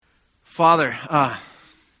Father,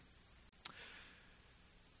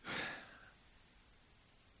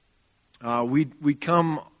 we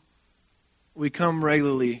come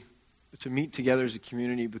regularly to meet together as a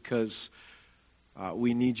community because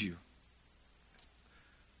we need you.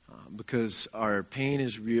 Because our pain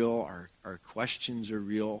is real, our questions are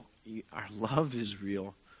real, our love is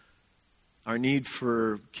real, our need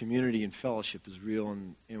for community and fellowship is real,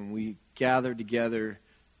 and we gather together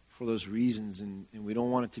for those reasons, and we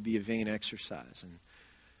don't want it to be a vain exercise. And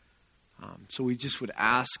so we just would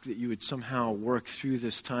ask that you would somehow work through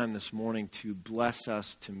this time this morning to bless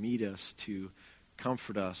us, to meet us, to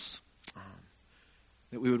comfort us,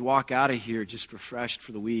 that we would walk out of here just refreshed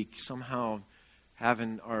for the week, somehow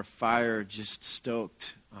having our fire just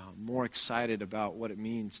stoked, more excited about what it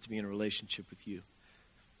means to be in a relationship with you.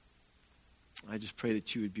 I just pray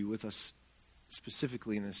that you would be with us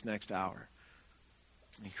specifically in this next hour.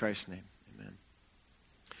 In Christ's name, amen.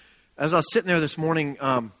 As I was sitting there this morning,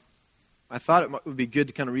 I thought it would be good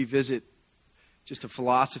to kind of revisit just a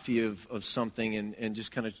philosophy of something and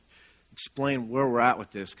just kind of explain where we're at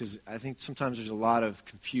with this, because I think sometimes there's a lot of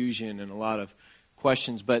confusion and a lot of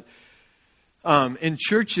questions. But in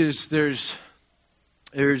churches, there's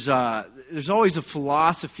always a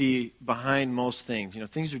philosophy behind most things. You know,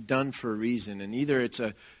 things are done for a reason, and either it's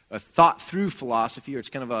a thought-through philosophy or it's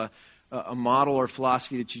kind of a model or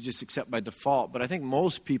philosophy that you just accept by default. But I think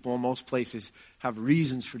most people in most places have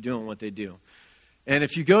reasons for doing what they do. And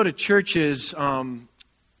if you go to churches,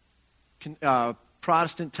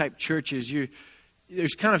 Protestant-type churches,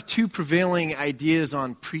 there's kind of two prevailing ideas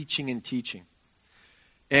on preaching and teaching.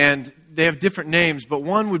 And they have different names, but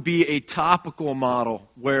one would be a topical model,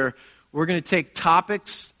 where we're going to take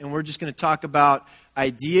topics and we're just going to talk about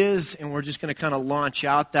ideas, and we're just going to kind of launch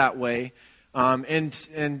out that way.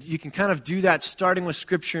 And you can kind of do that starting with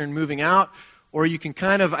Scripture and moving out, or you can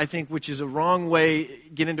kind of, I think, which is a wrong way,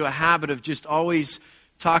 get into a habit of just always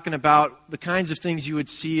talking about the kinds of things you would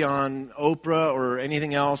see on Oprah or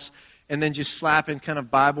anything else, and then just slapping kind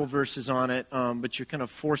of Bible verses on it, but you're kind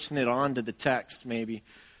of forcing it onto the text maybe.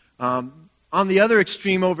 On the other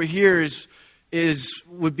extreme over here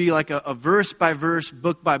would be like a verse-by-verse,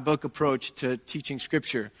 book-by-book approach to teaching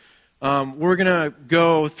Scripture. We're going to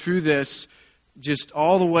go through this just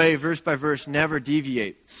all the way, verse by verse, never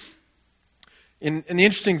deviate. And the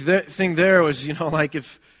interesting thing there was, like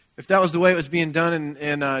if that was the way it was being done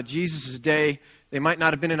in Jesus' day, they might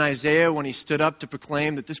not have been in Isaiah when he stood up to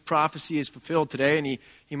proclaim that this prophecy is fulfilled today, and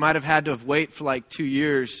he might have had to have waited for like 2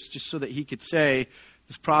 years just so that he could say,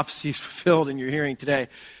 this prophecy is fulfilled in your hearing today.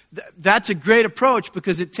 That's a great approach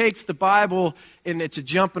because it takes the Bible and it's a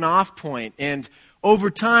jumping off point. And over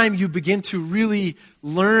time, you begin to really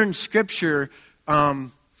learn Scripture.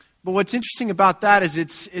 But what's interesting about that is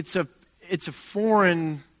it's a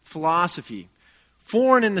foreign philosophy.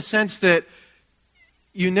 Foreign in the sense that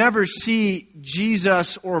you never see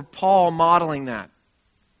Jesus or Paul modeling that.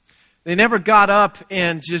 They never got up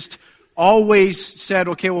and just always said,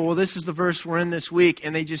 okay, well, this is the verse we're in this week,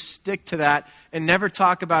 and they just stick to that and never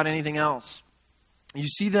talk about anything else. You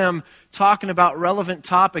see them talking about relevant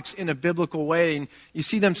topics in a biblical way, and you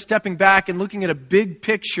see them stepping back and looking at a big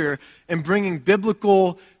picture and bringing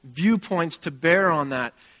biblical viewpoints to bear on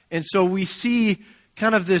that. And so we see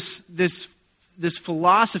kind of this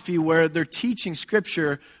philosophy where they're teaching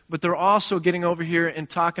Scripture, but they're also getting over here and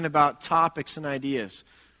talking about topics and ideas.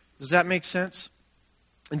 Does that make sense?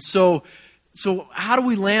 And so how do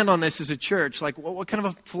we land on this as a church? Like, what kind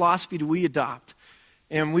of a philosophy do we adopt?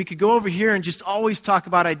 And we could go over here and just always talk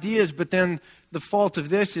about ideas, but then the fault of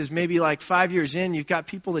this is maybe like 5 years in, you've got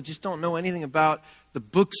people that just don't know anything about the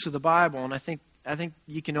books of the Bible, and I think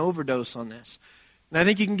you can overdose on this. And I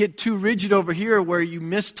think you can get too rigid over here where you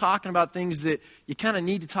miss talking about things that you kind of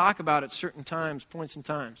need to talk about at certain times, points in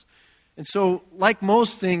times. And so, like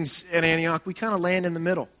most things at Antioch, we kind of land in the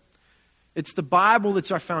middle. It's the Bible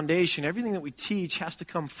that's our foundation. Everything that we teach has to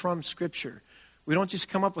come from Scripture. We don't just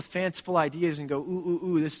come up with fanciful ideas and go,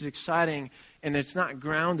 ooh, this is exciting, and it's not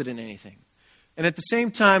grounded in anything. And at the same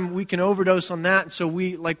time, we can overdose on that. And so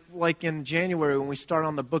we, like in January when we start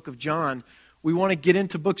on the book of John, we want to get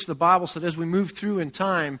into books of the Bible so that as we move through in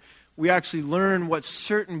time, we actually learn what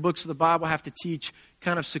certain books of the Bible have to teach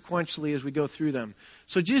kind of sequentially as we go through them.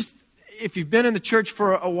 So just, if you've been in the church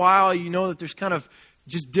for a while, you know that there's kind of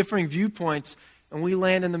just differing viewpoints, and we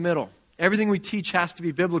land in the middle. Everything we teach has to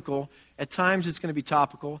be biblical. At times it's going to be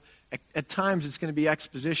topical. At times it's going to be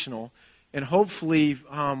expositional. And hopefully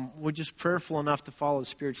we're just prayerful enough to follow the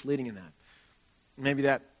Spirit's leading in that. Maybe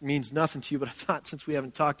that means nothing to you, but I thought since we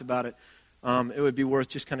haven't talked about it, it would be worth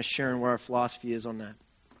just kind of sharing where our philosophy is on that.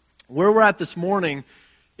 Where we're at this morning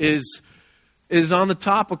is on the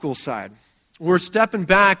topical side. We're stepping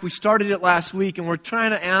back. We started it last week, and we're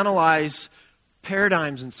trying to analyze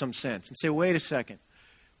paradigms in some sense and say, wait a second.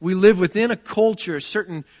 We live within a culture, a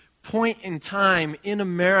certain point in time in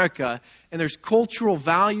America, and there's cultural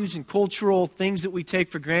values and cultural things that we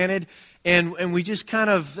take for granted, and we just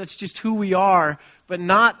that's just who we are, but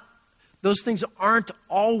those things aren't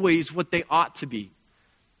always what they ought to be.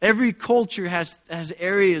 Every culture has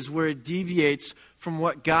areas where it deviates from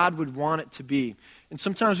what God would want it to be. And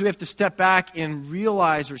sometimes we have to step back and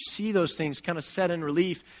realize or see those things kind of set in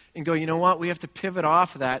relief and go, you know what, we have to pivot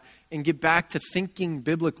off of that and get back to thinking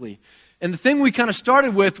biblically. And the thing we kind of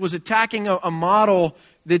started with was attacking a model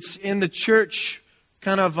that's in the church,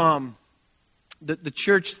 kind of the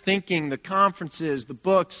church thinking, the conferences, the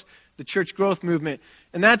books, the church growth movement.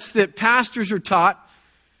 And that's that pastors are taught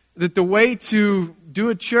that the way to do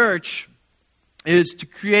a church is to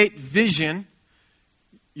create vision.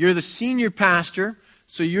 You're the senior pastor,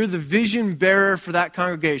 so you're the vision bearer for that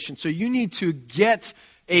congregation. So you need to get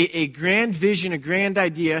a grand vision, a grand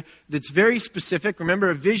idea that's very specific. Remember,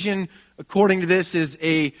 a vision, according to this, is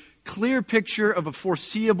a clear picture of a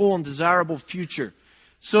foreseeable and desirable future.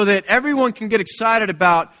 So that everyone can get excited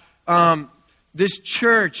about this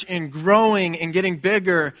church and growing and getting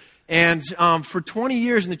bigger. And for 20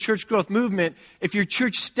 years in the church growth movement, if your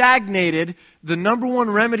church stagnated, the number one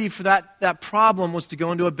remedy for that problem was to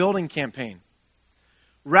go into a building campaign.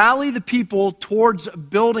 Rally the people towards a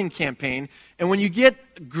building campaign, and when you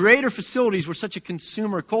get greater facilities, we're such a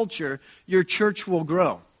consumer culture, your church will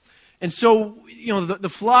grow. And so,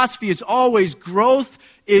 the philosophy is always growth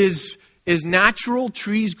is natural.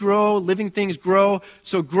 Trees grow, living things grow.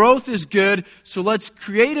 So growth is good. So let's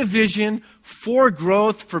create a vision for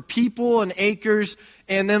growth, for people and acres,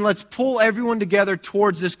 and then let's pull everyone together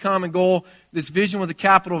towards this common goal, this vision with a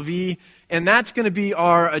capital V, and that's going to be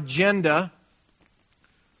our agenda,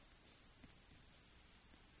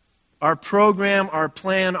 our program, our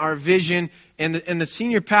plan, our vision, and the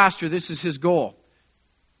senior pastor, this is his goal.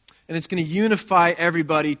 And it's going to unify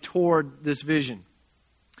everybody toward this vision.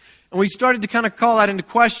 And we started to kind of call that into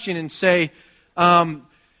question and say,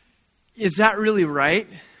 is that really right?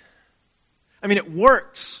 I mean, it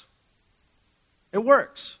works. It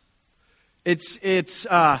works.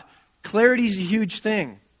 Clarity is a huge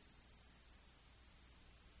thing.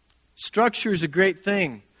 Structure is a great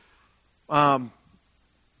thing.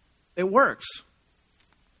 It works.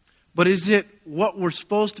 But is it what we're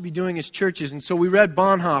supposed to be doing as churches? And so we read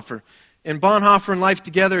Bonhoeffer. And Bonhoeffer in Life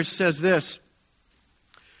Together says this.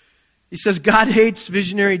 He says, God hates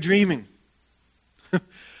visionary dreaming.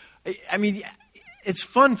 I mean, it's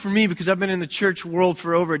fun for me because I've been in the church world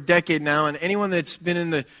for over a decade now, and anyone that's been in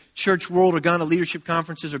the church world or gone to leadership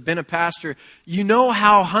conferences or been a pastor, you know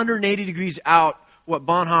how 180 degrees out what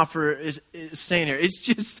Bonhoeffer is saying here. It's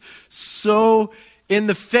just so in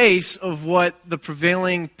the face of what the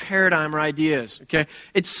prevailing paradigm or idea is. Okay,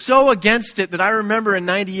 it's so against it that I remember in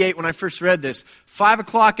 '98 when I first read this, 5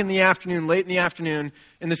 o'clock in the afternoon, late in the afternoon,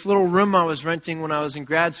 in this little room I was renting when I was in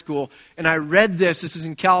grad school, and I read this. This is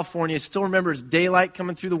in California. I still remember it's daylight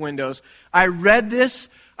coming through the windows. I read this.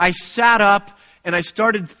 I sat up and I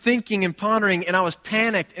started thinking and pondering, and I was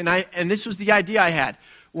panicked. And this was the idea I had: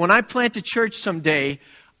 when I plant a church someday,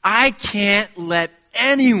 I can't let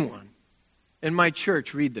anyone in my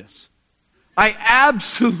church read this. I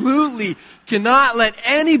absolutely cannot let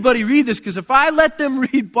anybody read this, because if I let them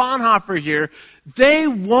read Bonhoeffer here, they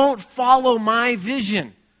won't follow my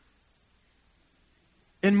vision.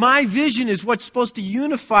 And my vision is what's supposed to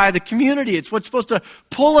unify the community. It's what's supposed to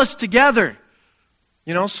pull us together.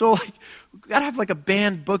 So we've got to have like a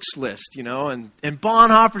banned books list, and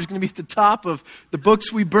Bonhoeffer's going to be at the top of the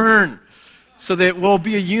books we burn, so that we'll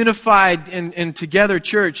be a unified and together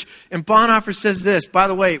church. And Bonhoeffer says this, by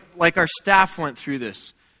the way, like our staff went through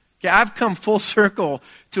this. Okay, I've come full circle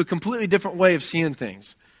to a completely different way of seeing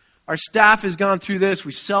things. Our staff has gone through this.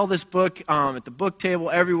 We sell this book at the book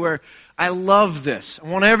table, everywhere. I love this. I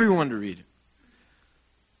want everyone to read it.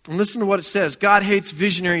 And listen to what it says. God hates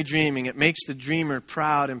visionary dreaming. It makes the dreamer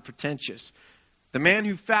proud and pretentious. The man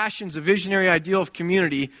who fashions a visionary ideal of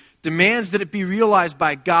community demands that it be realized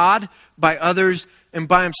by God, by others, and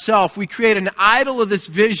by himself. We create an idol of this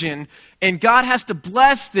vision, and God has to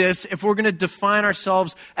bless this if we're going to define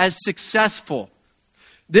ourselves as successful.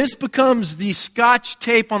 This becomes the Scotch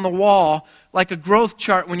tape on the wall, like a growth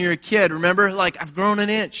chart when you're a kid. Remember, like, I've grown an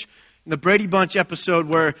inch. In the Brady Bunch episode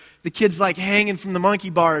where the kid's like hanging from the monkey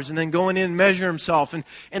bars and then going in and measure himself.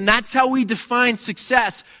 And that's how we define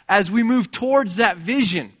success as we move towards that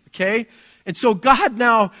vision, okay? And And so God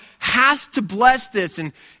now has to bless this,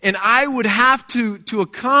 and I would have to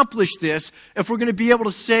accomplish this if we're going to be able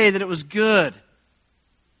to say that it was good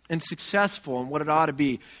and successful and what it ought to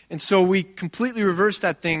be. And so we completely reversed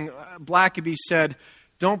that thing. Blackaby said,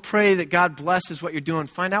 don't pray that God blesses what you're doing.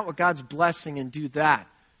 Find out what God's blessing and do that.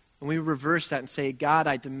 And we reverse that and say, God,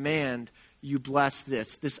 I demand you bless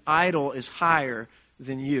this. This idol is higher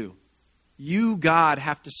than you. You, God,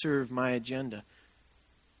 have to serve my agenda.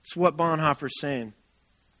 It's what Bonhoeffer's saying.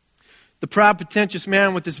 The proud, pretentious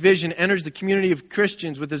man with this vision enters the community of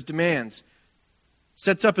Christians with his demands,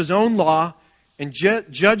 sets up his own law, and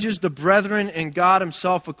judges the brethren and God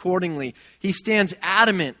himself accordingly. He stands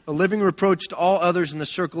adamant, a living reproach to all others in the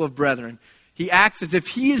circle of brethren. He acts as if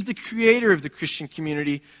he is the creator of the Christian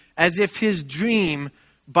community, as if his dream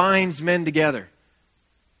binds men together.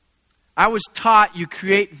 I was taught you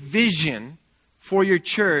create vision for your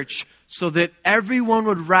church so that everyone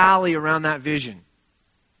would rally around that vision.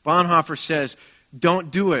 Bonhoeffer says,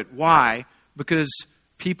 don't do it. Why? Because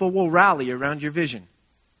people will rally around your vision.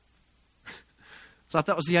 I thought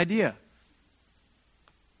that was the idea.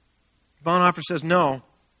 Bonhoeffer says, no.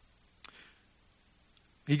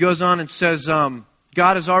 He goes on and says, God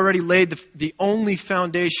has already laid the only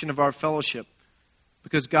foundation of our fellowship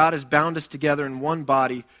because God has bound us together in one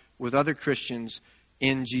body with other Christians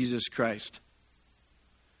in Jesus Christ.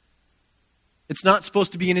 It's not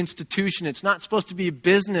supposed to be an institution. It's not supposed to be a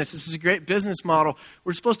business. This is a great business model.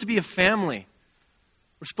 We're supposed to be a family.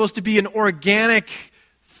 We're supposed to be an organic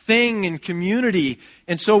thing in community.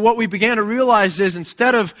 And so what we began to realize is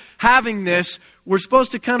instead of having this, we're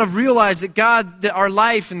supposed to kind of realize that God, that our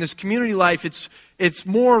life and this community life, it's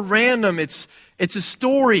more random. It's a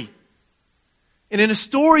story. And in a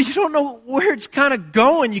story, you don't know where it's kind of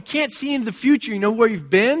going. You can't see into the future. You know where you've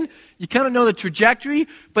been. You kind of know the trajectory.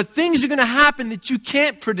 But things are going to happen that you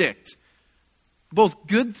can't predict. Both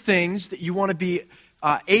good things that you want to be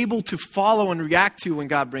able to follow and react to when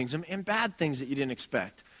God brings them, and bad things that you didn't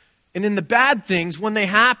expect. And in the bad things, when they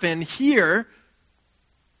happen here,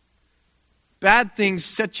 bad things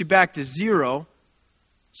set you back to zero.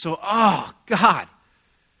 So, oh, God,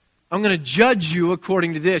 I'm going to judge you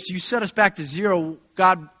according to this. You set us back to zero.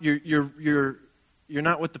 God, you're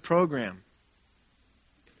not with the program.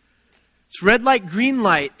 It's red light, green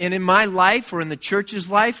light. And in my life or in the church's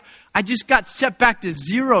life, I just got set back to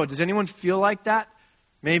zero. Does anyone feel like that?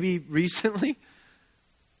 Maybe recently?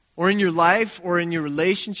 Or in your life, or in your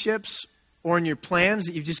relationships, or in your plans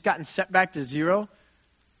that you've just gotten set back to zero?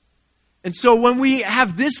 And so when we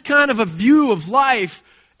have this kind of a view of life,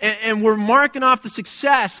 and we're marking off the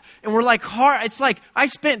success, and we're like, it's like I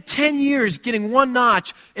spent 10 years getting one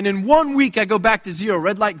notch, and in 1 week I go back to zero,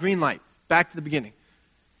 red light, green light, back to the beginning.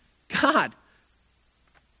 God,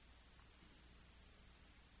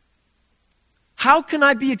 how can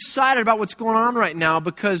I be excited about what's going on right now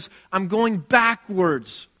because I'm going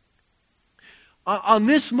backwards? On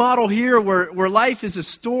this model here where life is a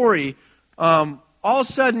story, all of a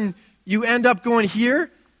sudden you end up going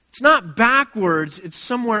here. It's not backwards, it's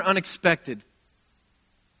somewhere unexpected.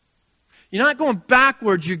 You're not going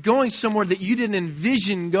backwards, you're going somewhere that you didn't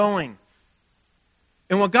envision going.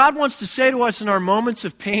 And what God wants to say to us in our moments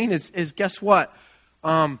of pain is guess what?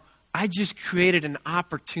 I just created an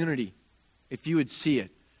opportunity, if you would see it.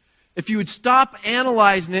 If you would stop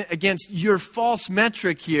analyzing it against your false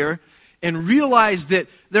metric here and realize that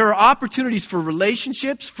there are opportunities for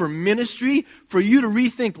relationships, for ministry, for you to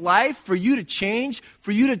rethink life, for you to change,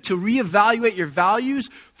 for you to reevaluate your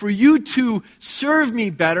values, for you to serve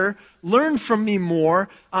me better, learn from me more,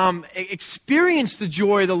 experience the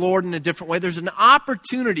joy of the Lord in a different way. There's an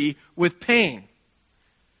opportunity with pain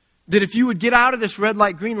that if you would get out of this red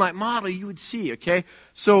light, green light model, you would see, okay?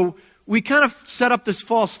 So we kind of set up this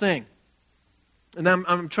false thing. And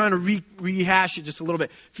I'm trying to rehash it just a little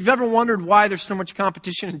bit. If you've ever wondered why there's so much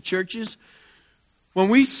competition in churches, when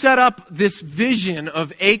we set up this vision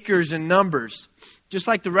of acres and numbers, just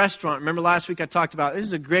like the restaurant, remember last week I talked about, this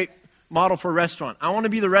is a great model for a restaurant. I want to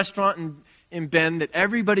be the restaurant in Bend that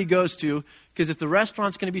everybody goes to, because if the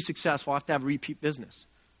restaurant's going to be successful, I have to have repeat business,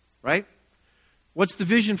 right? What's the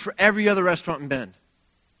vision for every other restaurant in Bend?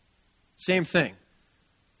 Same thing.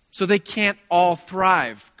 So they can't all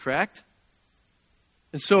thrive, correct?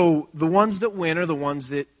 And so the ones that win are the ones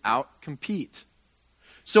that out-compete.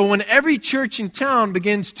 So when every church in town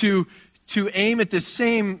begins to aim at this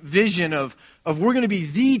same vision of we're going to be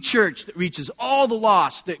the church that reaches all the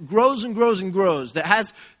lost, that grows and grows and grows, that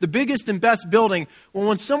has the biggest and best building, well,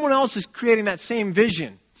 when someone else is creating that same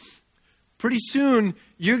vision, pretty soon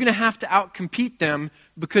you're going to have to outcompete them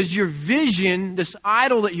because your vision, this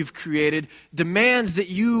idol that you've created, demands that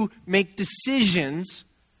you make decisions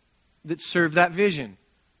that serve that vision.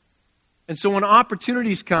 And so when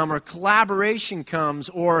opportunities come or collaboration comes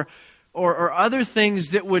or other things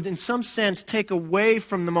that would in some sense take away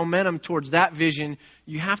from the momentum towards that vision,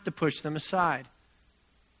 you have to push them aside.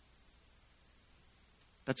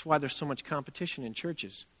 That's why there's so much competition in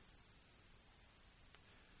churches.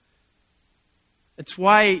 It's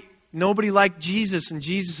why nobody liked Jesus in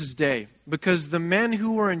Jesus' day, because the men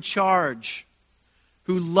who were in charge,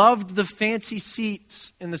 who loved the fancy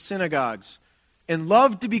seats in the synagogues, and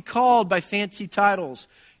loved to be called by fancy titles,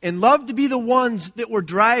 and loved to be the ones that were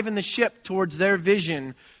driving the ship towards their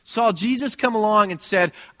vision, saw Jesus come along and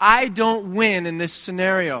said, I don't win in this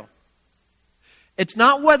scenario. It's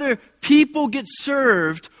not whether people get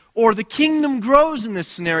served or the kingdom grows in this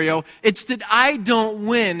scenario. It's that I don't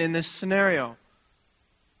win in this scenario.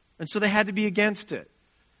 And so they had to be against it.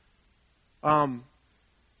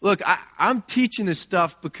 Look, I'm teaching this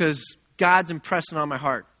stuff because God's impressing on my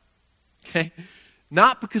heart. Okay?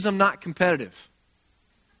 Not because I'm not competitive.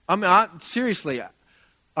 Seriously,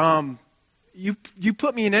 you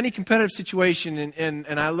put me in any competitive situation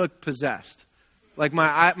and I look possessed. Like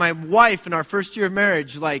my wife in our first year of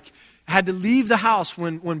marriage, had to leave the house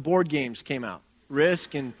when board games came out,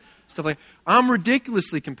 Risk and stuff like that. I'm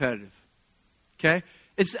ridiculously competitive. Okay?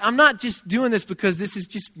 I'm not just doing this because this is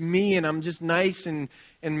just me and I'm just nice and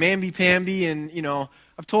mamby-pamby and,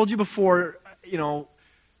 I've told you before,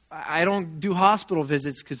 I don't do hospital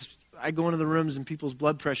visits because I go into the rooms and people's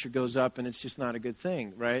blood pressure goes up and it's just not a good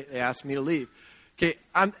thing, right? They ask me to leave. Okay,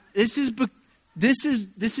 this is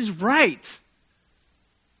right.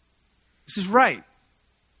 This is right.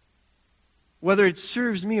 Whether it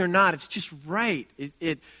serves me or not, it's just right.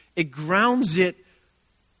 It grounds it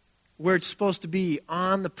where it's supposed to be,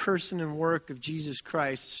 on the person and work of Jesus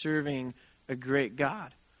Christ serving a great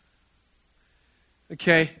God.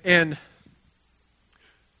 Okay, and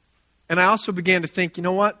I also began to think, you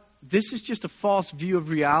know what? This is just a false view of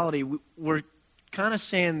reality. We're kind of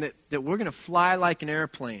saying that we're going to fly like an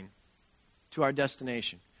airplane to our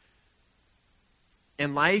destination.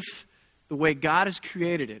 And life, the way God has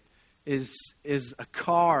created it, is a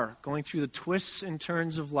car going through the twists and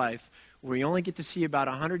turns of life where you only get to see about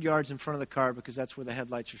 100 yards in front of the car because that's where the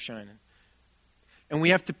headlights are shining. And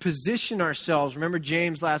we have to position ourselves. Remember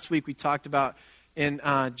James last week we talked about, and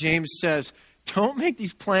James says, don't make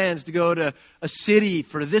these plans to go to a city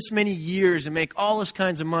for this many years and make all this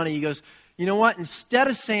kinds of money. He goes, you know what? Instead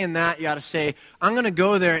of saying that, you ought to say, I'm going to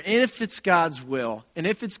go there if it's God's will. And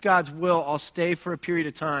if it's God's will, I'll stay for a period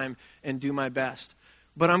of time and do my best.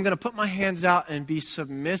 But I'm going to put my hands out and be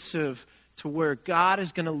submissive to where God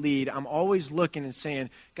is going to lead. I'm always looking and saying,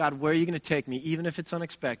 God, where are you going to take me? Even if it's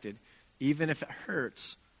unexpected, even if it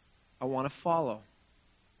hurts, I want to follow.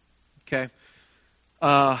 Okay?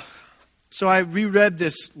 So I reread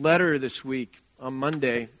this letter this week on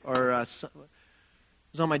Monday, or it was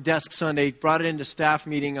on my desk Sunday, brought it into staff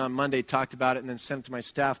meeting on Monday, talked about it, and then sent it to my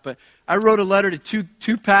staff. But I wrote a letter to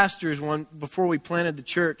two pastors one before we planted the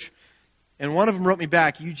church. And one of them wrote me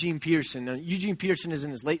back, Eugene Peterson. Now, Eugene Peterson is in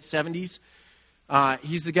his late 70s.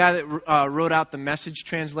 He's the guy that wrote out the Message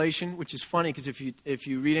translation, which is funny because if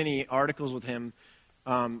you read any articles with him,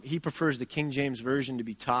 he prefers the King James Version to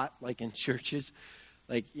be taught, like in churches.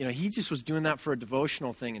 He just was doing that for a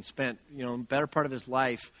devotional thing and spent, the better part of his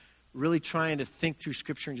life really trying to think through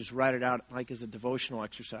Scripture and just write it out like as a devotional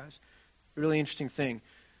exercise. Really interesting thing.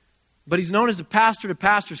 But he's known as a pastor to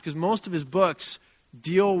pastors because most of his books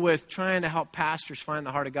deal with trying to help pastors find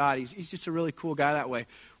the heart of God. He's just a really cool guy that way.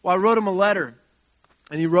 Well, I wrote him a letter,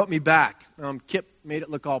 and he wrote me back. Kip made it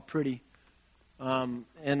look all pretty. And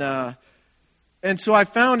so I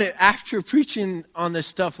found it after preaching on this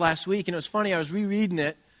stuff last week, and it was funny. I was rereading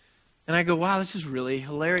it, and I go, wow, this is really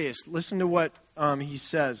hilarious. Listen to what he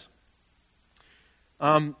says.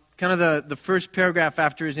 Kind of the first paragraph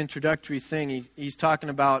after his introductory thing, he's talking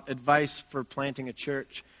about advice for planting a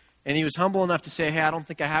church. And he was humble enough to say, hey, I don't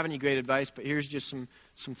think I have any great advice, but here's just some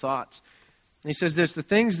thoughts. And he says this, the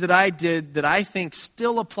things that I did that I think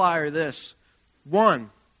still apply are this.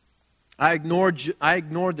 One, I ignored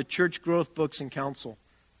the church growth books and counsel.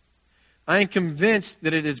 I am convinced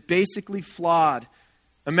that it is basically flawed.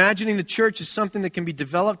 Imagining the church as something that can be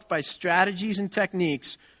developed by strategies and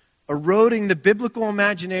techniques, eroding the biblical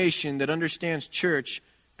imagination that understands church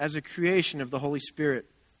as a creation of the Holy Spirit.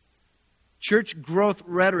 Church growth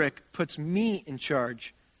rhetoric puts me in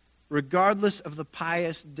charge, regardless of the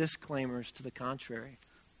pious disclaimers to the contrary.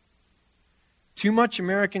 Too much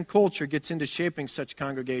American culture gets into shaping such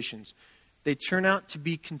congregations. they turn out to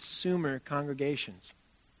be consumer congregations.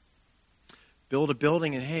 Build a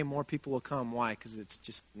building and, hey, more people will come. Why? Because it's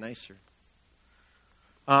just nicer.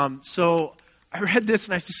 So I read this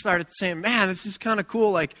and I just started saying, man, this is kind of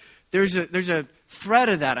cool. Like, there's a thread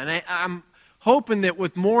of that. And I'm hoping that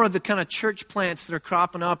with more of the kind of church plants that are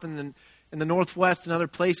cropping up in the Northwest and other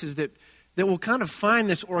places that we'll kind of find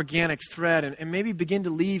this organic thread and maybe begin to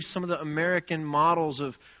leave some of the American models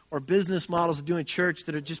or business models of doing church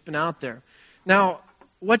that have just been out there. Now,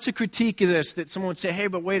 what's a critique of this that someone would say, hey,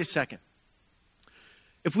 but wait a second.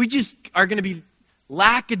 If we just are going to be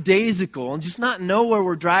lackadaisical and just not know where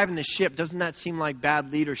we're driving the ship, doesn't that seem like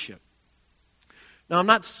bad leadership? Now, I'm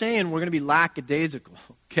not saying we're going to be lackadaisical,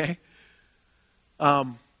 okay?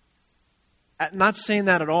 I'm not saying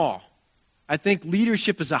that at all. I think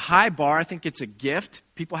leadership is a high bar. I think it's a gift.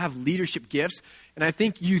 People have leadership gifts. And I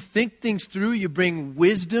think you think things through. You bring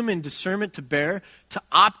wisdom and discernment to bear to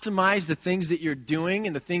optimize the things that you're doing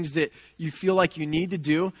and the things that you feel like you need to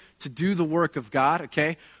do the work of God,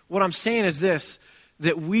 okay? What I'm saying is this,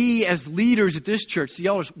 that we as leaders at this church, the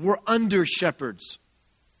elders, we're under shepherds.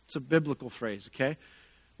 It's a biblical phrase, okay?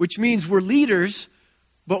 Which means we're leaders,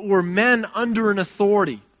 but we're men under an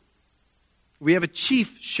authority. We have a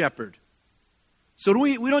chief shepherd. So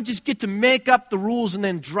we don't just get to make up the rules and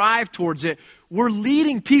then drive towards it. We're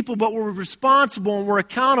leading people, but we're responsible and we're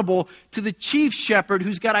accountable to the chief shepherd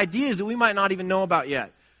who's got ideas that we might not even know about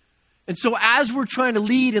yet. And so as we're trying to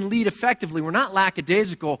lead and lead effectively, we're not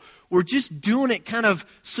lackadaisical. We're just doing it kind of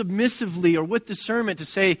submissively or with discernment to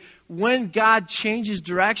say, when God changes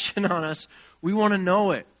direction on us, we want to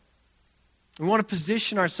know it. We want to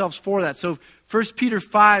position ourselves for that. So 1 Peter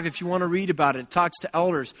 5, if you want to read about it, it talks to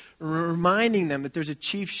elders, reminding them that there's a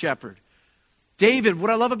chief shepherd. David,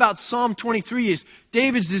 what I love about Psalm 23 is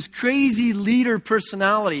David's this crazy leader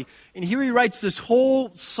personality. And here he writes this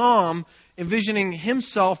whole psalm envisioning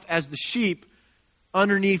himself as the sheep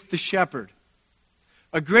underneath the shepherd.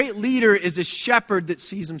 A great leader is a shepherd that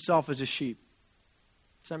sees himself as a sheep.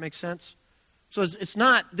 Does that make sense? So it's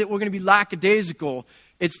not that we're going to be lackadaisical.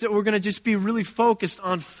 It's that we're going to just be really focused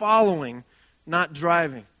on following, not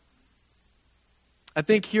driving. I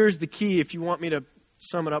think here's the key if you want me to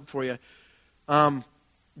sum it up for you.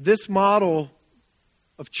 This model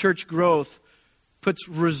of church growth puts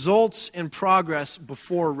results and progress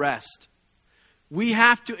before rest. We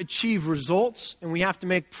have to achieve results and we have to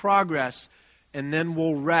make progress, and then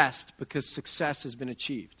we'll rest because success has been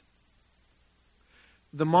achieved.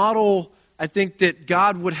 The model I think that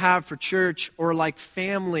God would have for church, or like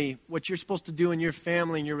family, what you're supposed to do in your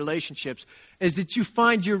family and your relationships, is that you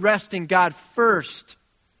find your rest in God first,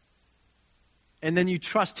 and then you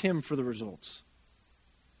trust Him for the results.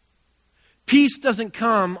 Peace doesn't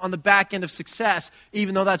come on the back end of success,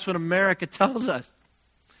 even though that's what America tells us.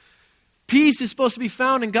 Peace is supposed to be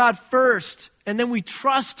found in God first, and then we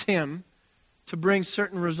trust Him to bring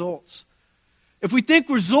certain results. If we think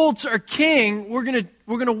results are king, we're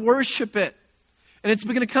gonna worship it. And it's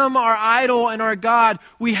going to become our idol and our God.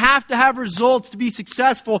 We have to have results to be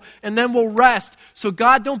successful, and then we'll rest. So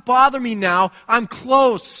God, don't bother me now. I'm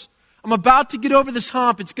close. I'm about to get over this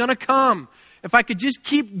hump. It's going to come. If I could just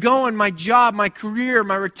keep going, my job, my career,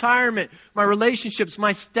 my retirement, my relationships,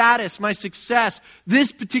 my status, my success,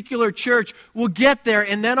 this particular church will get there,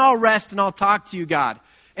 and then I'll rest and I'll talk to you, God.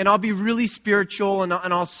 And I'll be really spiritual, and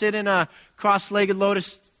I'll sit in a cross-legged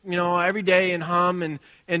lotus, every day and hum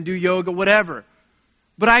and do yoga, whatever.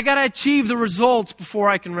 But I got to achieve the results before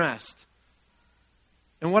I can rest.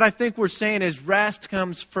 And what I think we're saying is rest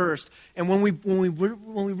comes first. And when we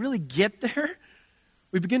really get there,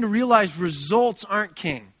 we begin to realize results aren't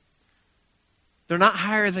king. They're not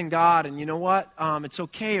higher than God. And you know what? It's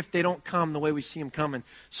okay if they don't come the way we see them coming.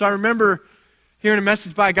 So I remember hearing a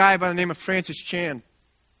message by a guy by the name of Francis Chan.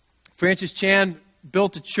 Francis Chan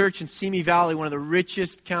built a church in Simi Valley, one of the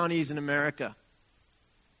richest counties in America.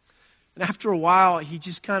 And after a while, he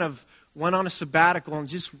just kind of went on a sabbatical and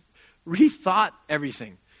just rethought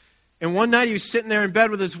everything. And one night he was sitting there in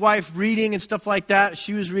bed with his wife reading and stuff like that.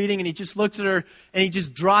 She was reading, and he just looks at her and he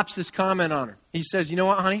just drops this comment on her. He says, "You know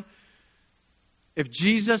what, honey? If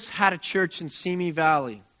Jesus had a church in Simi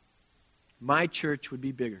Valley, my church would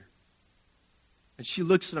be bigger." And she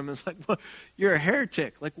looks at him and is like, "Well, you're a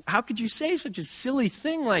heretic. Like, how could you say such a silly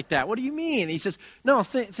thing like that? What do you mean?" And he says, "No,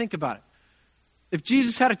 think about it. If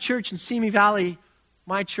Jesus had a church in Simi Valley,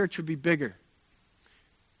 my church would be bigger.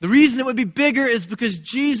 The reason it would be bigger is because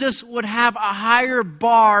Jesus would have a higher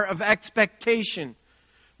bar of expectation.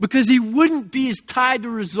 Because He wouldn't be as tied to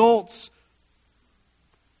results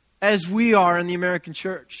as we are in the American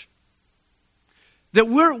church. That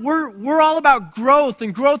we're all about growth,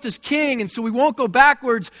 and growth is king, and so we won't go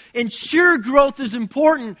backwards. And sure, growth is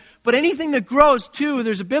important, but anything that grows too,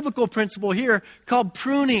 there's a biblical principle here called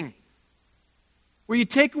pruning, where you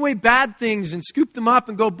take away bad things and scoop them up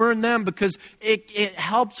and go burn them because it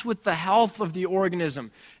helps with the health of the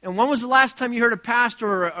organism. And when was the last time you heard a pastor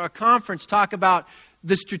or a conference talk about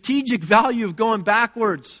the strategic value of going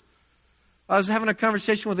backwards? I was having a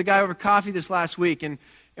conversation with a guy over coffee this last week, and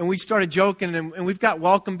we started joking, and we've got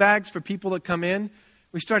welcome bags for people that come in.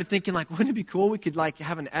 We started thinking, like, wouldn't it be cool? We could, like,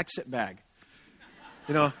 have an exit bag.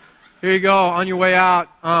 You know, here you go, on your way out.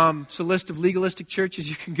 It's a list of legalistic churches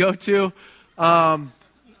you can go to.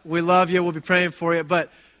 We love you. We'll be praying for you.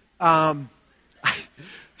 But I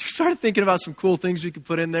started thinking about some cool things we could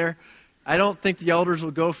put in there. I don't think the elders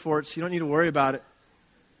will go for it, so you don't need to worry about it.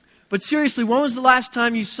 But seriously, when was the last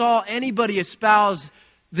time you saw anybody espouse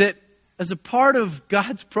that as a part of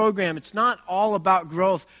God's program, it's not all about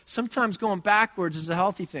growth? Sometimes going backwards is a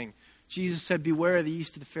healthy thing. Jesus said, beware of the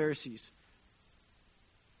yeast of the Pharisees.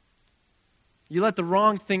 You let the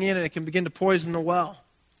wrong thing in and it can begin to poison the well.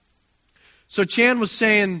 So Chan was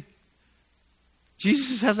saying,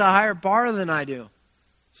 Jesus has a higher bar than I do.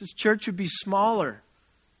 So his church would be smaller.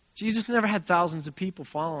 Jesus never had thousands of people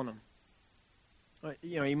following him.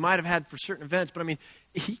 You know, he might have had for certain events, but I mean,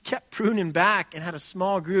 he kept pruning back and had a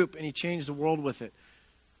small group, and he changed the world with it.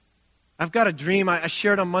 I've got a dream. I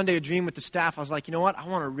shared on Monday a dream with the staff. I was like, you know what? I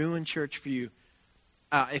want to ruin church for you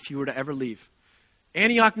if you were to ever leave.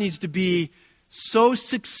 Antioch needs to be so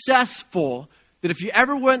successful that if you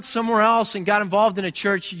ever went somewhere else and got involved in a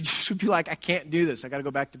church, you just would be like, I can't do this. I got to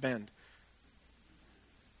go back to Bend.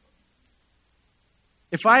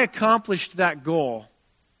 If I accomplished that goal,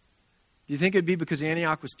 do you think it would be because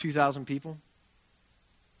Antioch was 2,000 people?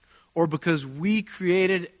 Or because we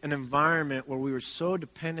created an environment where we were so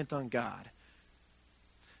dependent on God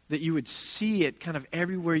that you would see it kind of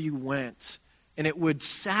everywhere you went, and it would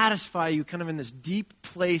satisfy you kind of in this deep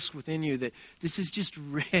place within you that this is just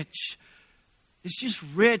rich. It's just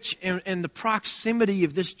rich in the proximity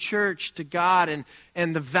of this church to God,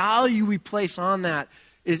 and the value we place on that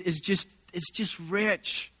is just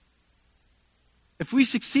rich. If we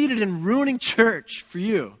succeeded in ruining church for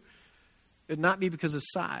you, it'd not be because of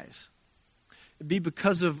size. It'd be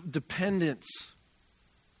because of dependence.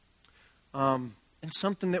 And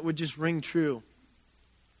something that would just ring true.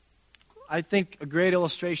 I think a great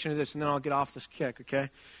illustration of this, and then I'll get off this kick,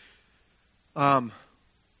 okay?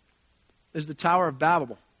 Is the Tower of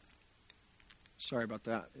Babel. Sorry about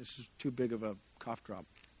that. This is too big of a cough drop.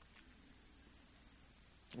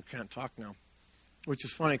 I can't talk now. Which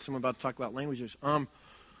is funny because I'm about to talk about languages.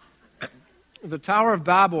 The Tower of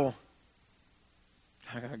Babel.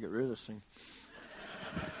 I gotta get rid of this thing.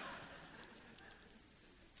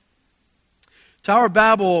 Tower of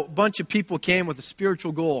Babel, a bunch of people came with a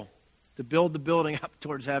spiritual goal to build the building up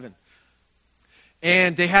towards heaven.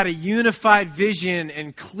 And they had a unified vision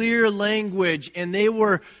and clear language, and they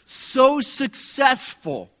were so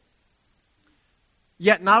successful.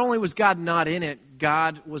 Yet not only was God not in it,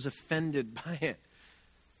 God was offended by it.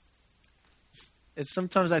 It's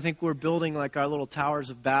sometimes I think we're building like our little towers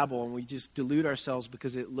of Babel, and we just delude ourselves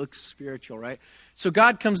because it looks spiritual, right? So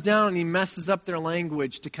God comes down and he messes up their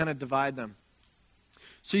language to kind of divide them.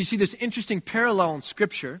 So you see this interesting parallel in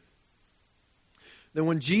Scripture that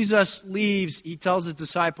when Jesus leaves, he tells his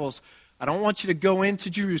disciples, I don't want you to go into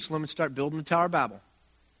Jerusalem and start building the Tower of Babel.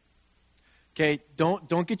 Okay,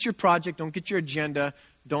 don't get your project, don't get your agenda,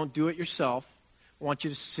 don't do it yourself. I want you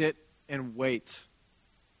to sit and wait.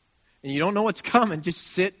 And you don't know what's coming, just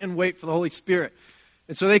sit and wait for the Holy Spirit.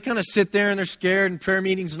 And so they kind of sit there and they're scared in prayer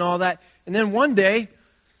meetings and all that. And then one day,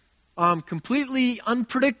 completely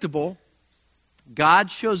unpredictable, God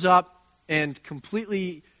shows up and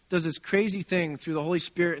completely does this crazy thing through the Holy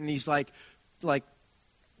Spirit and these like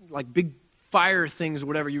big fire things or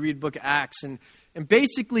whatever. You read the book of Acts and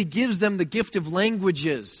basically gives them the gift of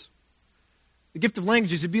languages. The gift of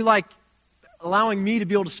languages would be like allowing me to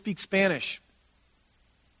be able to speak Spanish.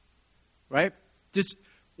 Right? Just,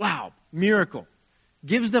 wow, miracle.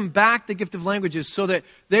 Gives them back the gift of languages so that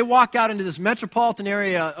they walk out into this metropolitan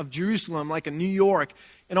area of Jerusalem, like a New York,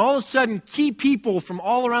 and all of a sudden key people from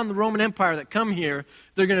all around the Roman Empire that come here,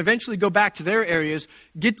 they're going to eventually go back to their areas,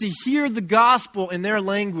 get to hear the gospel in their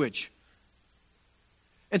language.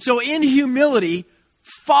 And so in humility,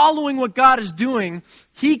 following what God is doing,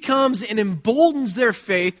 he comes and emboldens their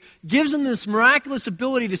faith, gives them this miraculous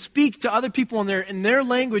ability to speak to other people in their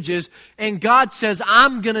languages, and God says,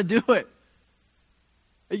 I'm going to do it.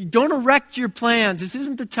 Don't erect your plans. This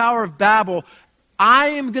isn't the Tower of Babel. I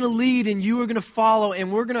am going to lead and you are going to follow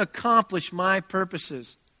and we're going to accomplish my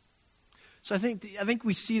purposes. So I think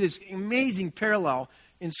we see this amazing parallel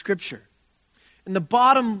in Scripture. And the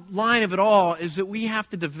bottom line of it all is that we have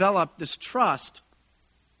to develop this trust.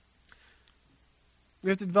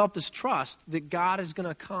 We have to develop this trust that God is going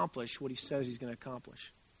to accomplish what He says He's going to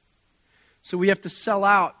accomplish. So we have to sell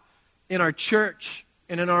out in our church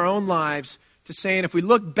and in our own lives to saying if we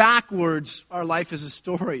look backwards, our life is a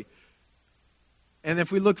story. And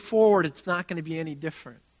if we look forward, it's not going to be any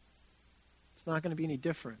different. It's not going to be any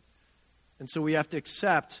different. And so we have to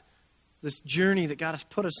accept this journey that God has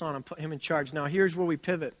put us on and put Him in charge. Now, here's where we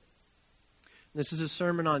pivot. This is a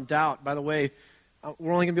sermon on doubt. By the way,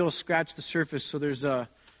 we're only going to be able to scratch the surface, so there's a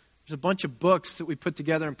bunch of books that we put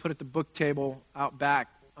together and put at the book table out back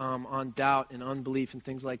on doubt and unbelief and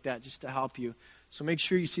things like that, just to help you. So make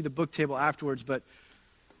sure you see the book table afterwards. But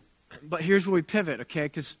here's where we pivot, okay?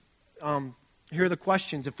 Because here are the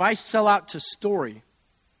questions. If I sell out to story,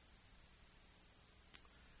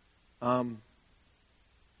 I'm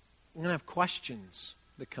going to have questions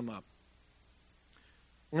that come up.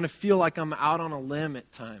 I'm going to feel like I'm out on a limb at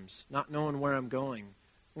times, not knowing where I'm going.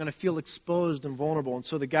 I'm going to feel exposed and vulnerable. And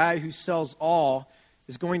so the guy who sells all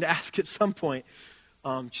is going to ask at some point,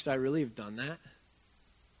 should I really have done that?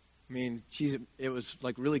 I mean, geez, it was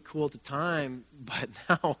like really cool at the time, but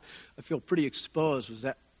now I feel pretty exposed.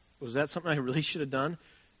 Was that something I really should have done?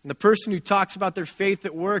 And the person who talks about their faith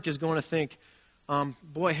at work is going to think,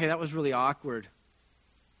 boy, hey, that was really awkward.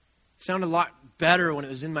 It sounded a lot better when it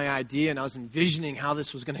was in my idea and I was envisioning how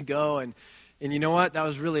this was going to go. And you know what? That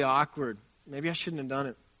was really awkward. Maybe I shouldn't have done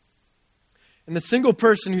it. And the single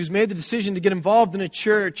person who's made the decision to get involved in a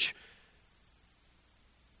church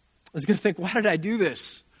is going to think, why did I do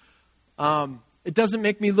this? It doesn't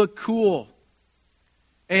make me look cool.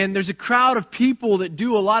 And there's a crowd of people that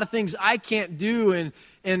do a lot of things I can't do.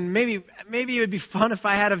 And maybe it would be fun if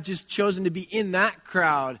I had have just chosen to be in that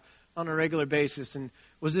crowd on a regular basis. And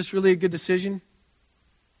was this really a good decision?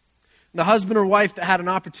 The husband or wife that had an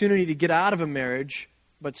opportunity to get out of a marriage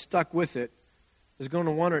but stuck with it is going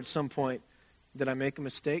to wonder at some point, did I make a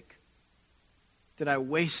mistake? Did I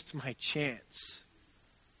waste my chance?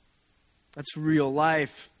 That's real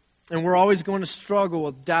life. And we're always going to struggle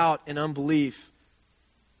with doubt and unbelief.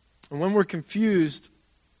 And when we're confused,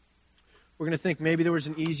 we're going to think maybe there was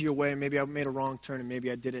an easier way, maybe I made a wrong turn, and maybe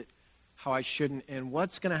I did it how I shouldn't. And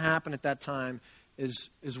what's going to happen at that time is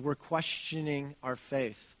we're questioning our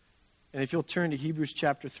faith. And if you'll turn to Hebrews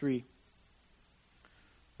chapter 3,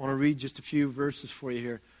 I want to read just a few verses for you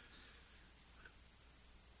here.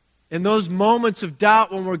 In those moments of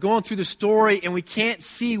doubt when we're going through the story and we can't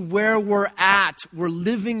see where we're at, we're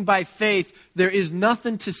living by faith, there is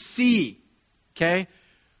nothing to see, okay?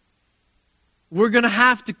 We're going to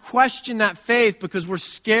have to question that faith because we're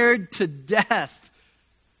scared to death.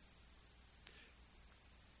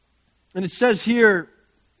 And it says here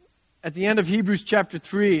at the end of Hebrews chapter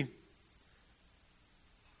 3,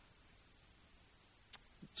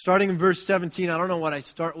 starting in verse 17, I don't know what I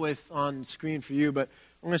start with on screen for you, but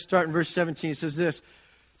I'm going to start in verse 17. It says this,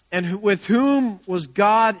 and with whom was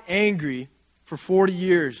God angry for 40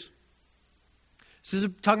 years? This is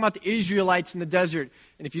talking about the Israelites in the desert.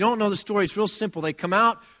 And if you don't know the story, it's real simple. They come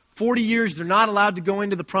out, 40 years, they're not allowed to go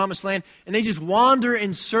into the promised land, and they just wander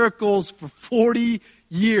in circles for 40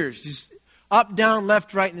 years. Just up, down,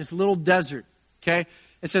 left, right in this little desert. Okay?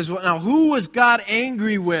 It says, well, now who was God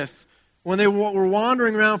angry with when they were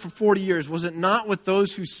wandering around for 40 years? Was it not with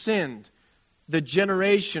those who sinned? The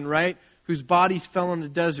generation, right, whose bodies fell in the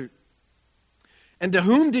desert. And to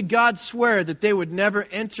whom did God swear that they would never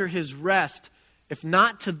enter His rest, if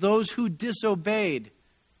not to those who disobeyed?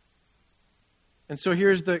 And so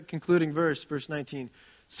here's the concluding verse, verse 19.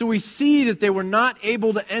 So we see that they were not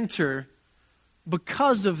able to enter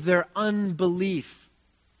because of their unbelief.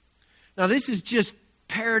 Now this is just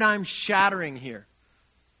paradigm shattering here.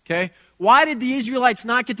 Okay? Why did the Israelites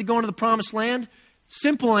not get to go into the promised land?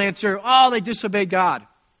 Simple answer, they disobeyed God.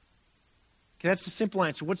 Okay, that's the simple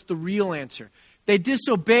answer. What's the real answer? They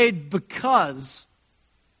disobeyed because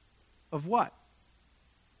of what?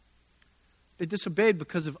 They disobeyed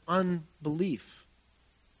because of unbelief.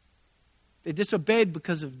 They disobeyed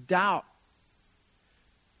because of doubt.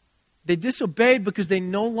 They disobeyed because they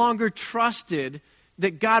no longer trusted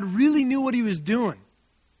that God really knew what He was doing.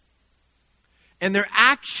 And their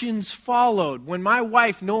actions followed. When my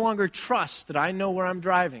wife no longer trusts that I know where I'm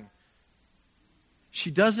driving, she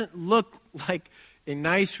doesn't look like a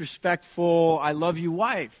nice, respectful, I love you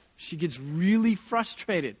wife. She gets really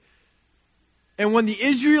frustrated. And when the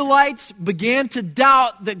Israelites began to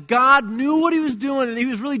doubt that God knew what He was doing and He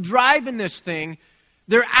was really driving this thing,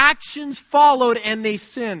 Their actions followed and they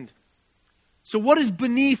sinned. So what is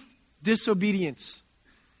beneath disobedience?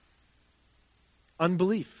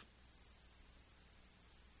 Unbelief.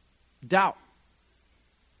 Doubt.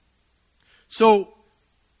 So,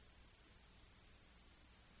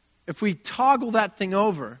 if we toggle that thing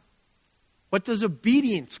over, what does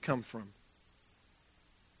obedience come from?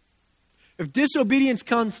 If disobedience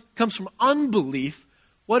comes from unbelief,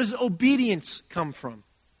 what does obedience come from?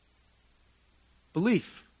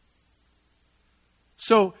 Belief.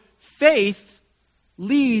 So, faith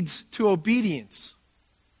leads to obedience.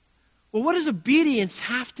 Well, what does obedience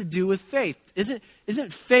have to do with faith?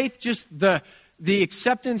 Isn't faith just the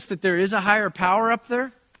acceptance that there is a higher power up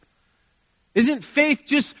there? Isn't faith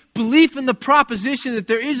just belief in the proposition that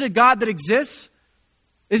there is a God that exists?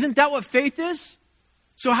 Isn't that what faith is?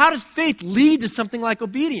 So how does faith lead to something like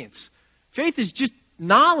obedience? Faith is just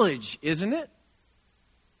knowledge, isn't it?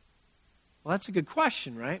 Well, that's a good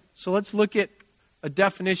question, right? So let's look at a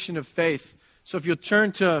definition of faith. So if you'll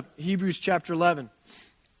turn to Hebrews chapter 11.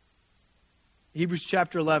 Hebrews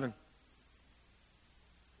chapter 11.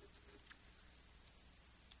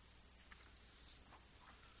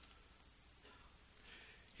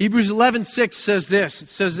 Hebrews 11:6 says this. It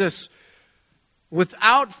says this,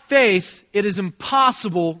 without faith, it is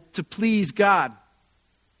impossible to please God.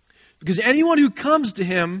 Because anyone who comes to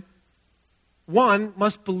Him, one,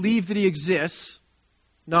 must believe that He exists,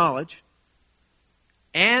 knowledge,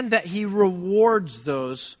 and that He rewards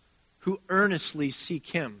those who earnestly seek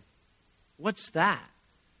Him. What's that?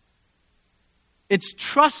 It's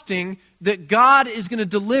trusting that God is going to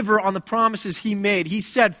deliver on the promises He made. He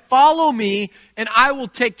said, follow me and I will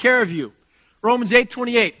take care of you. Romans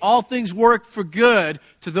 8:28, all things work for good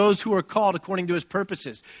to those who are called according to His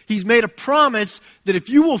purposes. He's made a promise that if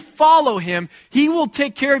you will follow Him, He will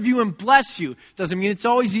take care of you and bless you. Doesn't mean it's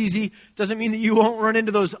always easy. Doesn't mean that you won't run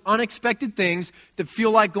into those unexpected things that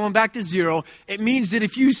feel like going back to zero. It means that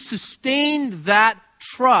if you sustain that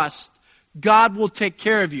trust, God will take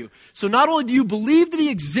care of you. So not only do you believe that He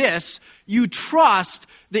exists, you trust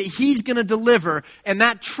that He's going to deliver. And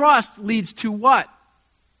that trust leads to what?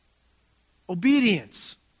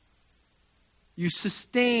 Obedience. You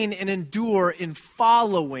sustain and endure in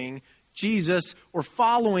following Jesus or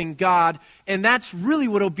following God. And that's really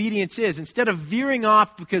what obedience is. Instead of veering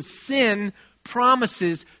off because sin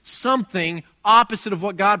promises something opposite of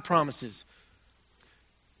what God promises.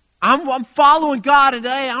 I'm following God and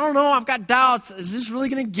hey, I don't know, I've got doubts. Is this really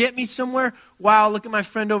going to get me somewhere? Wow, look at my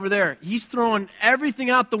friend over there. He's throwing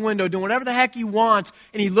everything out the window, doing whatever the heck he wants,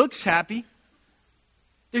 and he looks happy.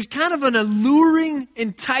 There's kind of an alluring,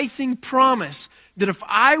 enticing promise that if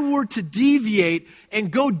I were to deviate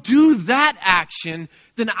and go do that action,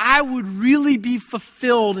 then I would really be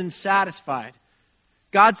fulfilled and satisfied.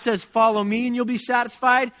 God says, follow me and you'll be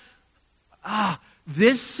satisfied.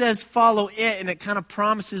 This says follow it, and it kind of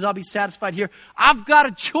promises I'll be satisfied here. I've got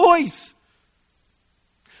a choice.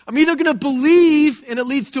 I'm either going to believe, and it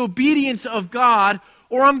leads to obedience of God,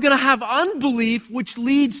 or I'm going to have unbelief, which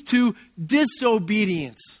leads to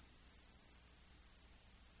disobedience.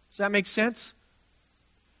 Does that make sense?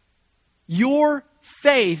 Your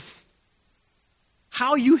faith,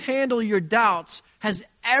 how you handle your doubts, has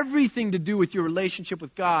everything to do with your relationship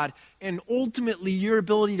with God and ultimately your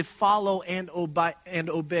ability to follow and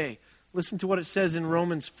obey. Listen to what it says in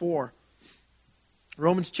Romans 4.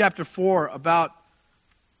 Romans chapter 4 about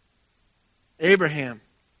Abraham.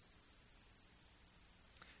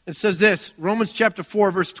 It says this, Romans chapter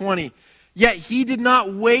 4 verse 20. Yet he did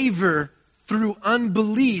not waver through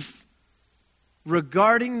unbelief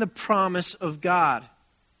regarding the promise of God,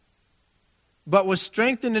 but was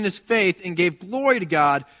strengthened in his faith and gave glory to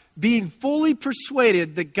God, being fully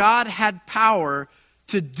persuaded that God had power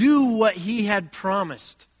to do what He had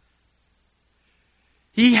promised.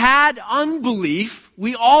 He had unbelief.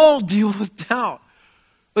 We all deal with doubt.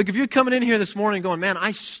 Look, if you're coming in here this morning going, man,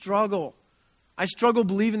 I struggle. I struggle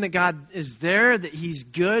believing that God is there, that He's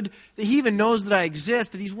good, that He even knows that I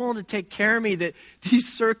exist, that He's willing to take care of me, that these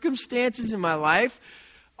circumstances in my life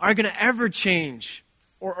are going to ever change.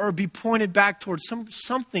 Or be pointed back towards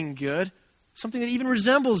something good, something that even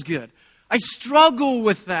resembles good. I struggle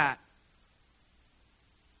with that.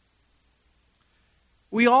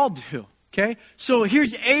 We all do, okay? So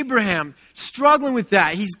here's Abraham struggling with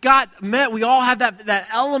that. We all have that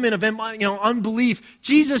element of unbelief.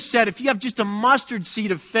 Jesus said, if you have just a mustard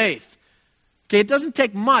seed of faith, okay, it doesn't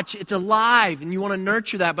take much. It's alive, and you want to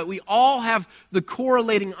nurture that. But we all have the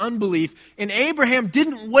correlating unbelief. And Abraham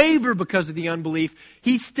didn't waver because of the unbelief.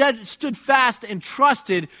 He stood fast and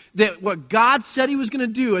trusted that what God said He was going to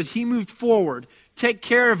do as he moved forward, take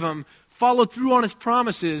care of him, followed through on his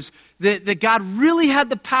promises, that God really had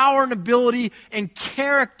the power and ability and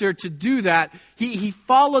character to do that. He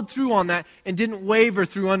followed through on that and didn't waver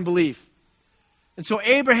through unbelief. And so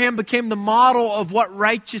Abraham became the model of what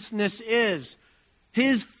righteousness is.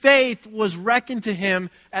 His faith was reckoned to him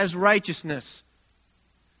as righteousness.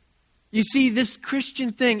 You see, this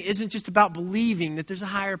Christian thing isn't just about believing that there's a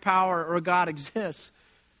higher power or a God exists.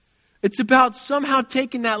 It's about somehow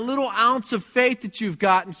taking that little ounce of faith that you've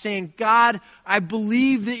got and saying, God, I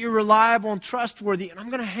believe that you're reliable and trustworthy, and I'm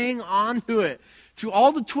going to hang on to it. Through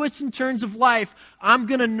all the twists and turns of life, I'm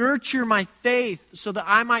going to nurture my faith so that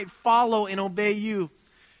I might follow and obey you.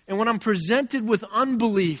 And when I'm presented with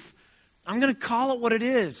unbelief, I'm going to call it what it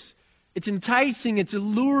is. It's enticing, it's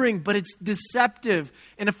alluring, but it's deceptive.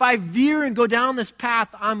 And if I veer and go down this path,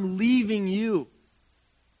 I'm leaving you.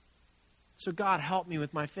 So God, help me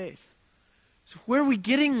with my faith. So where are we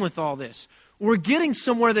getting with all this? We're getting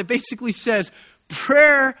somewhere that basically says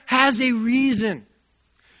prayer has a reason.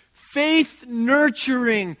 Faith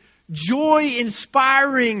nurturing, joy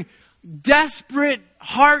inspiring, desperate,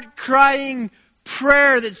 heart crying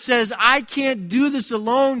prayer that says, I can't do this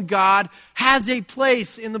alone, God, has a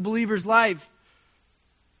place in the believer's life.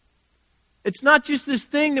 It's not just this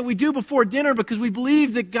thing that we do before dinner because we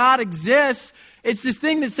believe that God exists. It's this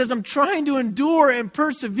thing that says, I'm trying to endure and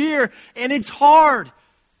persevere, and it's hard.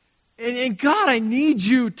 And God, I need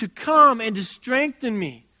you to come and to strengthen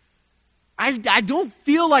me. I don't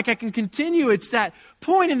feel like I can continue. It's that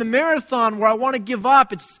point in the marathon where I want to give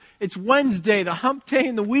up. It's Wednesday, the hump day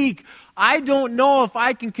in the week. I don't know if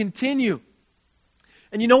I can continue.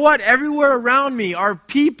 And you know what? Everywhere around me are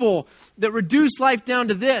people that reduce life down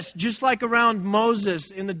to this, just like around Moses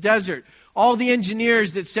in the desert. All the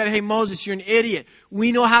engineers that said, hey, Moses, you're an idiot.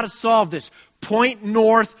 We know how to solve this. Point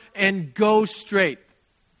north and go straight.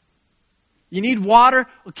 You need water?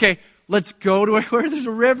 Okay, let's go to where there's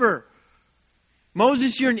a river.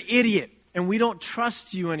 Moses, you're an idiot, and we don't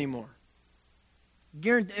trust you anymore.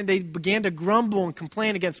 And they began to grumble and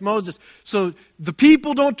complain against Moses. So the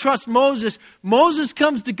people don't trust Moses. Moses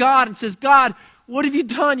comes to God and says, God, what have you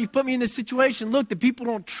done? You've put me in this situation. Look, the people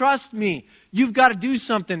don't trust me. You've got to do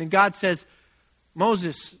something. And God says,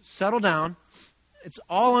 Moses, settle down. It's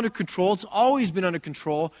all under control. It's always been under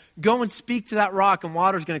control. Go and speak to that rock, and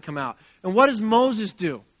water's going to come out. And what does Moses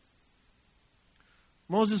do?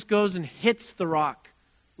 Moses goes and hits the rock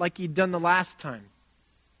like he'd done the last time.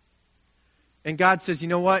 And God says, you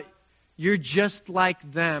know what? You're just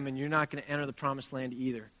like them, and you're not going to enter the promised land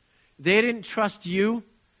either. They didn't trust you.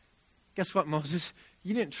 Guess what, Moses?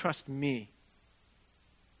 You didn't trust me.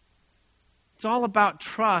 It's all about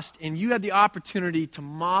trust, and you had the opportunity to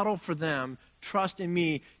model for them trust in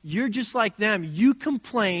me. You're just like them. You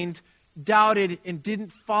complained, doubted, and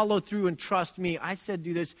didn't follow through and trust me. I said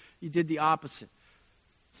do this. You did the opposite.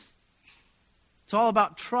 It's all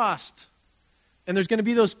about trust. And there's going to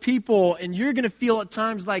be those people, and you're going to feel at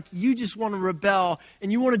times like you just want to rebel,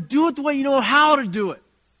 and you want to do it the way you know how to do it.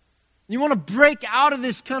 You want to break out of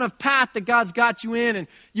this kind of path that God's got you in, and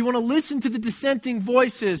you want to listen to the dissenting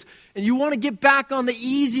voices, and you want to get back on the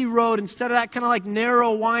easy road instead of that kind of like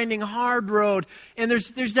narrow, winding, hard road. And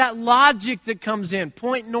there's that logic that comes in.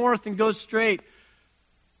 Point north and go straight.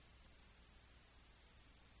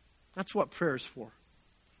 That's what prayer's for.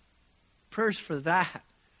 Prayer's for that.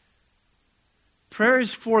 Prayer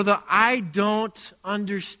is for the I don't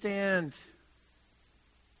understand.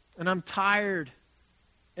 And I'm tired.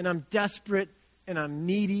 And I'm desperate. And I'm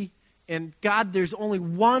needy. And God, there's only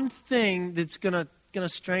one thing that's going to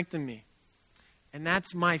strengthen me. And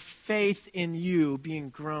that's my faith in you being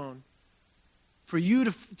grown. For you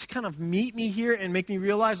to kind of meet me here and make me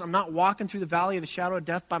realize I'm not walking through the valley of the shadow of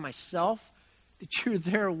death by myself. That you're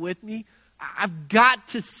there with me. I've got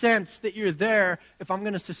to sense that you're there if I'm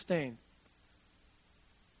going to sustain.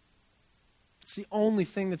 It's the only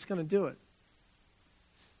thing that's going to do it.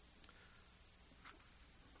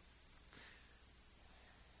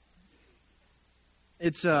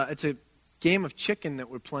 It's a game of chicken that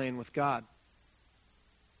we're playing with God.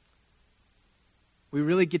 We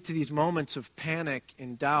really get to these moments of panic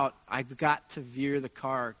and doubt. I've got to veer the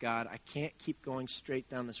car, God. I can't keep going straight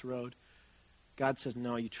down this road. God says,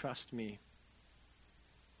 no, you trust me.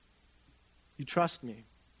 You trust me,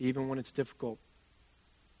 even when it's difficult.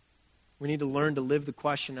 We need to learn to live the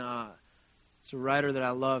question. It's a writer that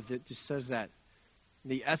I love that just says that.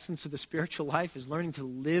 The essence of the spiritual life is learning to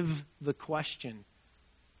live the question.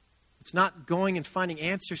 It's not going and finding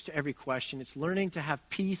answers to every question. It's learning to have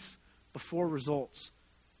peace before results,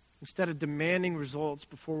 instead of demanding results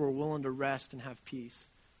before we're willing to rest and have peace.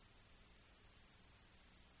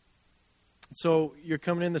 So you're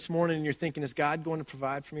coming in this morning and you're thinking, is God going to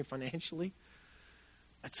provide for me financially?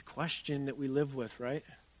 That's a question that we live with, right?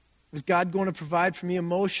 Is God going to provide for me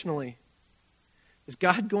emotionally? Is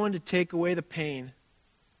God going to take away the pain?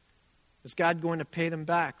 Is God going to pay them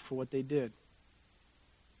back for what they did?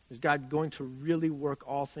 Is God going to really work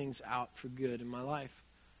all things out for good in my life?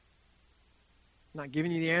 I'm not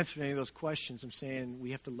giving you the answer to any of those questions. I'm saying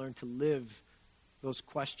we have to learn to live those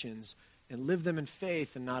questions and live them in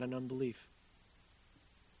faith and not in unbelief.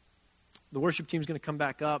 The worship team is going to come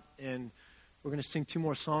back up, and we're going to sing 2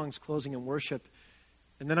 more songs closing in worship.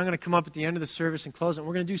 And then I'm going to come up at the end of the service and close it. And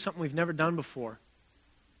we're going to do something we've never done before.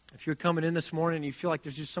 If you're coming in this morning and you feel like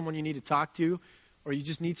there's just someone you need to talk to, or you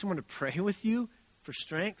just need someone to pray with you for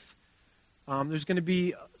strength, there's going to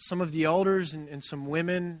be some of the elders and some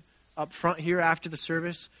women up front here after the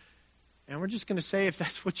service. And we're just going to say, if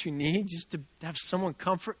that's what you need, just to have someone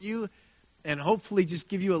comfort you and hopefully just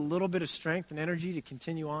give you a little bit of strength and energy to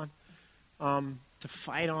continue on, to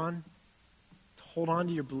fight on, to hold on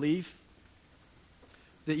to your belief,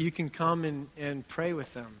 that you can come and pray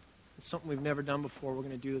with them. It's something we've never done before. We're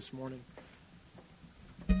going to do this morning.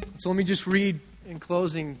 So let me just read in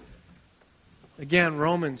closing, again,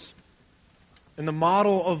 Romans. And the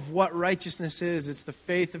model of what righteousness is, it's the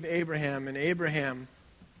faith of Abraham. And Abraham,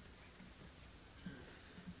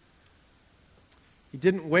 he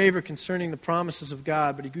didn't waver concerning the promises of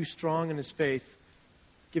God, but he grew strong in his faith,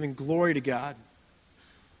 giving glory to God,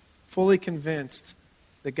 fully convinced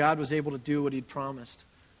that God was able to do what he'd promised.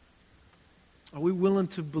 Are we willing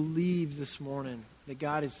to believe this morning that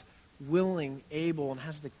God is willing, able, and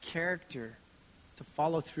has the character to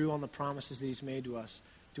follow through on the promises that he's made to us?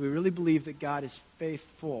 Do we really believe that God is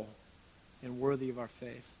faithful and worthy of our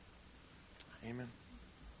faith? Amen.